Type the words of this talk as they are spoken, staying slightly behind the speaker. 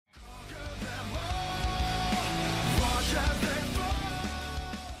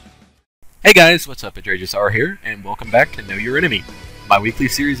Hey guys, what's up? It's RagesSorrow's here, and welcome back to Know Your Enemy, my weekly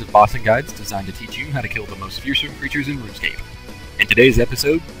series of bossing guides designed to teach you how to kill the most fearsome creatures in RuneScape. In today's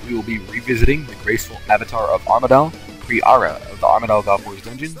episode, we will be revisiting the graceful avatar of Armadyl GWD of the Armadyl GWD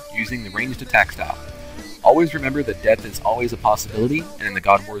dungeon using the ranged attack style. Always remember that death is always a possibility, and in the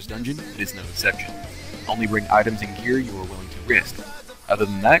God Wars dungeon, it is no exception. Only bring items and gear you are willing to risk. Other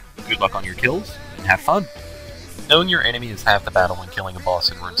than that, good luck on your kills, and have fun! Knowing your enemy is half the battle when killing a boss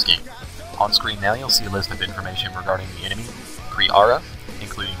in RuneScape. On screen now you'll see a list of information regarding the enemy, GWD,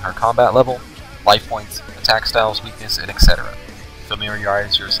 including her combat level, life points, attack styles, weakness, and etc.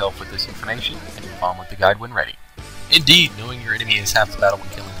 Familiarize yourself with this information, and move on with the guide when ready. Indeed, knowing your enemy is half the battle when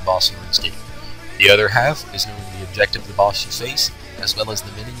killing the boss in RuneScape. The other half is knowing the objective of the boss you face, as well as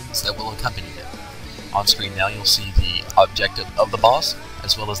the minions that will accompany them. On screen now you'll see the objective of the boss,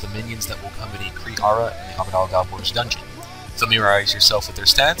 as well as the minions that will accompany GWD in the Armadyl GWD dungeon. Familiarize yourself with their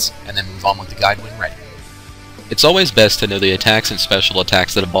stats, and then move on with the guide when ready. It's always best to know the attacks and special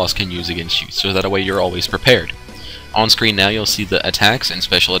attacks that a boss can use against you, so that way you're always prepared. On screen now you'll see the attacks and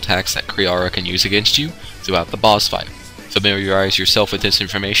special attacks that GWD can use against you throughout the boss fight. Familiarize yourself with this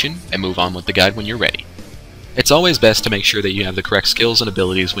information, and move on with the guide when you're ready. It's always best to make sure that you have the correct skills and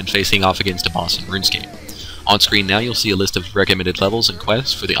abilities when facing off against a boss in RuneScape. On screen now you'll see a list of recommended levels and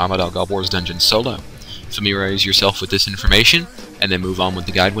quests for the Armadyl GWD dungeon solo. Familiarize yourself with this information, and then move on with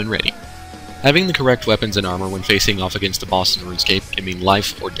the guide when ready. Having the correct weapons and armor when facing off against a boss in RuneScape can mean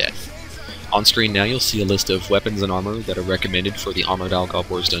life or death. On screen now you'll see a list of weapons and armor that are recommended for the Armadyl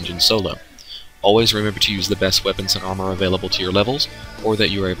GWD dungeon solo. Always remember to use the best weapons and armor available to your levels, or that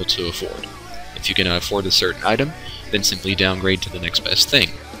you are able to afford. If you cannot afford a certain item, then simply downgrade to the next best thing.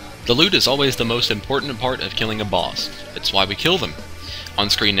 The loot is always the most important part of killing a boss. That's why we kill them. On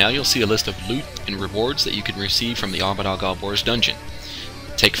screen now you'll see a list of loot and rewards that you can receive from the Armadyl GWD dungeon.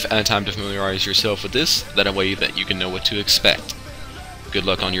 Take time to familiarize yourself with this, that way that you can know what to expect. Good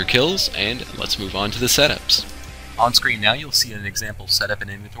luck on your kills, and let's move on to the setups. On screen now you'll see an example setup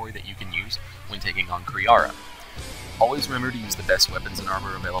and inventory that you can use when taking on GWD. Always remember to use the best weapons and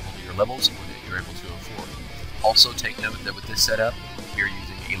armor available to your levels, or that you're able to afford. Also take note that with this setup, you're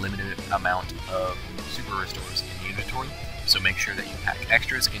using a limited amount of super restores in the inventory, so make sure that you pack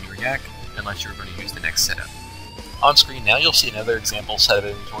extras in your yak, unless you're going to use the next setup. On screen now you'll see another example set of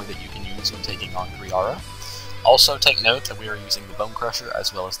inventory that you can use when taking on GWD. Also take note that we are using the Bone Crusher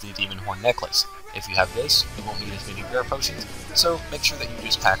as well as the Demon Horn Necklace. If you have this, you won't need as many rare potions, so make sure that you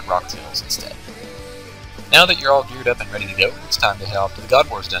just pack Rock Tails instead. Now that you're all geared up and ready to go, it's time to head off to the God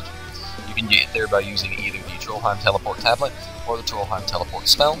Wars dungeon. You can get there by using either the Trollheim Teleport Tablet, or the Trollheim Teleport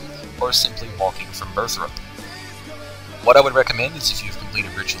Spell, or simply walking from Berthrope. What I would recommend is, if you've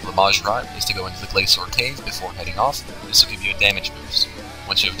completed Ritual of Majorite, is to go into the Glacier Cave before heading off. This will give you a damage boost.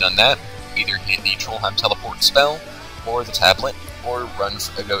 Once you have done that, either hit the Trollheim Teleport Spell, or the tablet, or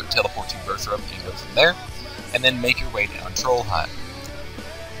go teleport to Berthrope and go from there, and then make your way down Trollheim.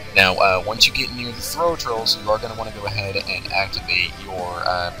 Now, once you get near the Throw Trolls, you are going to want to go ahead and activate your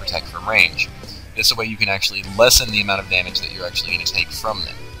Protect from Range. This way you can actually lessen the amount of damage that you're actually going to take from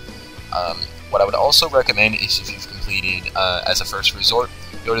them. What I would also recommend is, if you've completed as a first resort,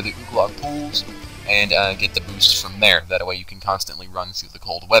 go to the Uglog Pools and get the boost from there. That way you can constantly run through the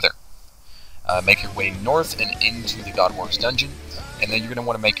cold weather. Make your way north and into the God Wars dungeon, and then you're going to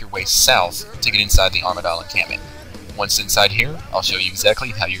want to make your way south to get inside the Armadyl encampment. Once inside here, I'll show you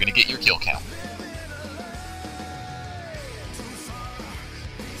exactly how you're going to get your kill count.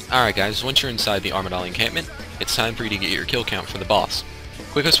 Alright guys, once you're inside the Armadyl encampment, it's time for you to get your kill count for the boss.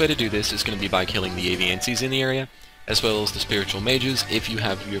 Quickest way to do this is going to be by killing the Aviancies in the area, as well as the Spiritual Mages if you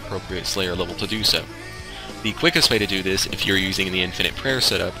have the appropriate Slayer level to do so. The quickest way to do this, if you're using the Infinite Prayer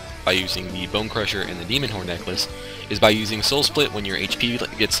setup, by using the Bone Crusher and the Demon Horn Necklace, is by using Soul Split when your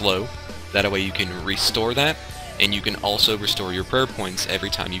HP gets low. That way you can restore that, and you can also restore your prayer points every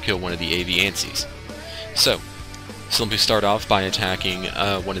time you kill one of the Aviancies. So, simply start off by attacking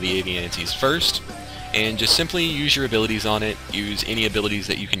one of the Aviancies first, and just simply use your abilities on it. Use any abilities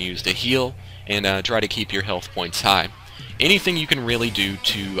that you can use to heal, and try to keep your health points high. Anything you can really do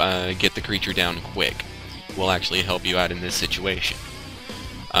to get the creature down quick will actually help you out in this situation.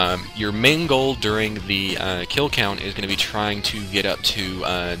 Your main goal during the kill count is going to be trying to get up to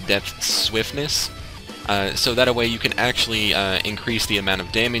Death Swiftness, so that way you can actually increase the amount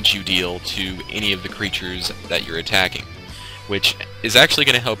of damage you deal to any of the creatures that you're attacking, which is actually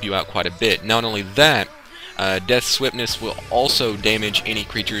going to help you out quite a bit. Not only that, Death Swiftness will also damage any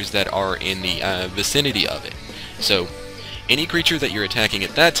creatures that are in the vicinity of it. So any creature that you're attacking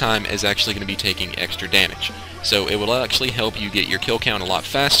at that time is actually going to be taking extra damage. So it will actually help you get your kill count a lot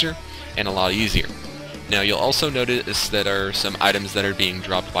faster, and a lot easier. Now you'll also notice that there are some items that are being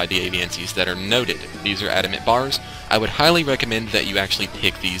dropped by the Aviancies that are noted. These are adamant bars. I would highly recommend that you actually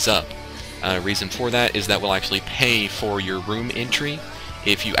pick these up. Reason for that is that will actually pay for your room entry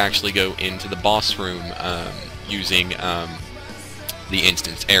if you actually go into the boss room using the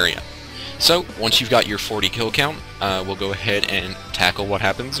instance area. So once you've got your 40 kill count, we'll go ahead and tackle what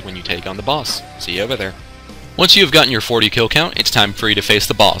happens when you take on the boss. See you over there. Once you have gotten your 40 kill count, it's time for you to face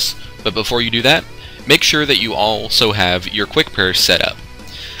the boss. But before you do that, make sure that you also have your quick prayers set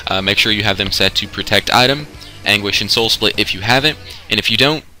up. Make sure you have them set to protect item, anguish, and soul split if you haven't, and if you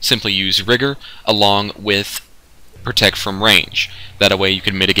don't, simply use rigor along with protect from range. That way you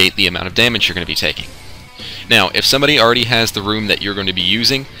can mitigate the amount of damage you're going to be taking. Now, if somebody already has the room that you're going to be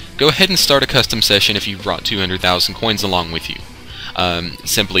using, go ahead and start a custom session if you've brought 200,000 coins along with you.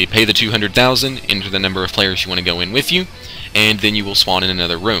 Simply pay the 200,000, enter the number of players you want to go in with you, and then you will spawn in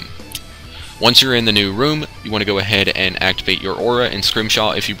another room. Once you're in the new room, you want to go ahead and activate your aura and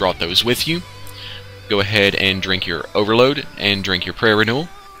scrimshaw if you brought those with you. Go ahead and drink your overload and drink your prayer renewal.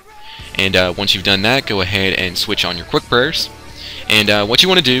 And once you've done that, go ahead and switch on your quick prayers. And what you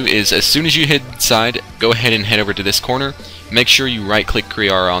want to do is, as soon as you hit side, go ahead and head over to this corner. Make sure you right-click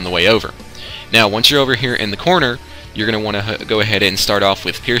Kriara on the way over. Now, once you're over here in the corner, you're going to want to go ahead and start off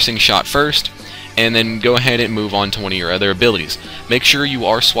with Piercing Shot first, and then go ahead and move on to one of your other abilities. Make sure you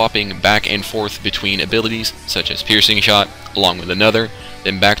are swapping back and forth between abilities, such as Piercing Shot, along with another,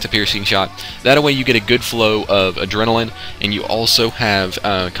 then back to Piercing Shot. That way you get a good flow of adrenaline, and you also have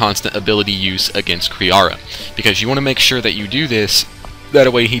constant ability use against Kriara, because you want to make sure that you do this,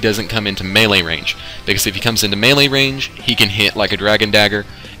 that way he doesn't come into melee range, because if he comes into melee range, he can hit like a Dragon Dagger,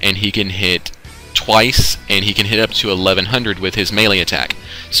 and he can hit twice, and he can hit up to 1100 with his melee attack,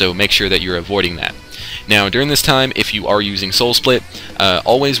 so make sure that you're avoiding that. Now, during this time, if you are using Soul Split,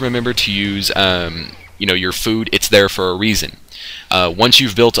 always remember to use your food. It's there for a reason. Once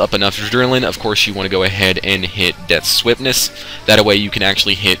you've built up enough adrenaline, of course you want to go ahead and hit Death's Swiftness. That way you can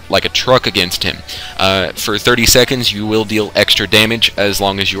actually hit like a truck against him. For 30 seconds you will deal extra damage as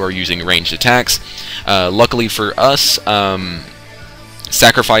long as you are using ranged attacks. Luckily for us,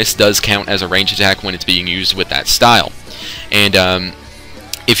 Sacrifice does count as a ranged attack when it's being used with that style. And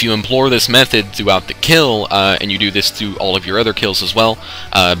if you employ this method throughout the kill, and you do this through all of your other kills as well,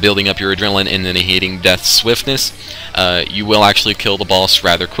 building up your adrenaline and then hitting Death's Swiftness, you will actually kill the boss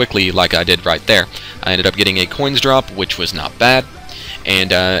rather quickly, like I did right there. I ended up getting a coins drop, which was not bad.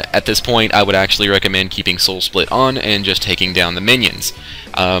 And at this point, I would actually recommend keeping Soul Split on and just taking down the minions.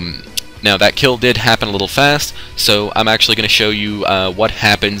 Now, that kill did happen a little fast, so I'm actually going to show you what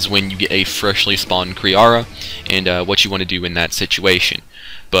happens when you get a freshly spawned Kriara, and what you want to do in that situation.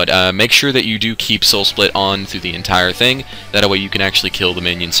 But make sure that you do keep Soul Split on through the entire thing. That way you can actually kill the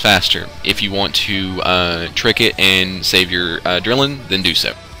minions faster. If you want to trick it and save your adrenaline, then do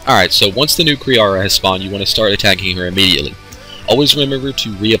so. Alright, so once the new Kriara has spawned, you want to start attacking her immediately. Always remember to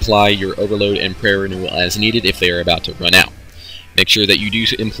reapply your overload and prayer renewal as needed if they are about to run out. Make sure that you do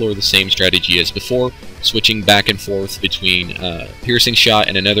employ the same strategy as before, switching back and forth between Piercing Shot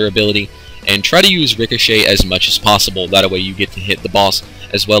and another ability, and try to use Ricochet as much as possible. That way you get to hit the boss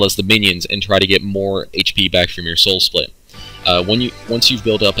as well as the minions and try to get more HP back from your Soul Split. Once you've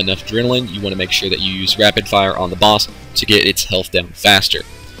built up enough adrenaline, you want to make sure that you use Rapid Fire on the boss to get its health down faster.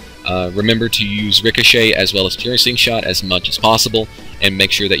 Remember to use Ricochet as well as Piercing Shot as much as possible, and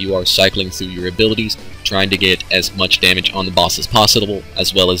make sure that you are cycling through your abilities, trying to get as much damage on the boss as possible,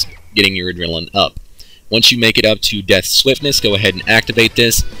 as well as getting your adrenaline up. Once you make it up to Death's Swiftness, go ahead and activate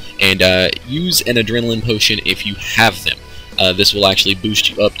this, and use an adrenaline potion if you have them. This will actually boost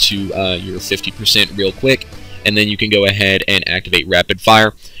you up to your 50% real quick, and then you can go ahead and activate Rapid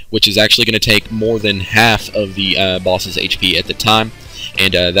Fire, which is actually going to take more than half of the boss's HP at the time,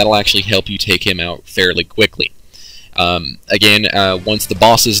 and that'll actually help you take him out fairly quickly. Again, once the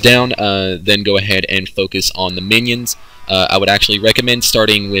boss is down, then go ahead and focus on the minions. I would actually recommend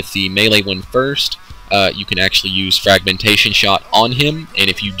starting with the melee one first. You can actually use Fragmentation Shot on him, and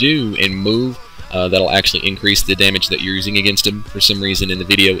if you do and move, that'll actually increase the damage that you're using against him. For some reason in the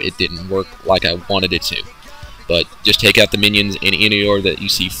video it didn't work like I wanted it to. But just take out the minions in any order that you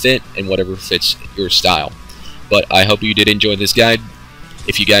see fit, and whatever fits your style. But I hope you did enjoy this guide.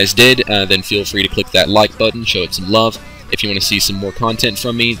 If you guys did, then feel free to click that like button, show it some love. If you want to see some more content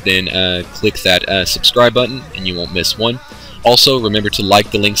from me, then click that subscribe button, and you won't miss one. Also, remember to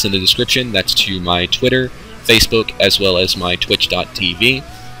like the links in the description. That's to my Twitter, Facebook, as well as my Twitch.tv.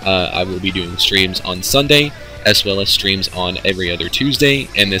 I will be doing streams on Sunday, as well as streams on every other Tuesday,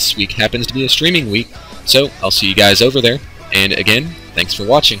 and this week happens to be a streaming week, so I'll see you guys over there. And again, thanks for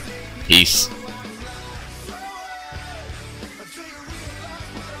watching. Peace.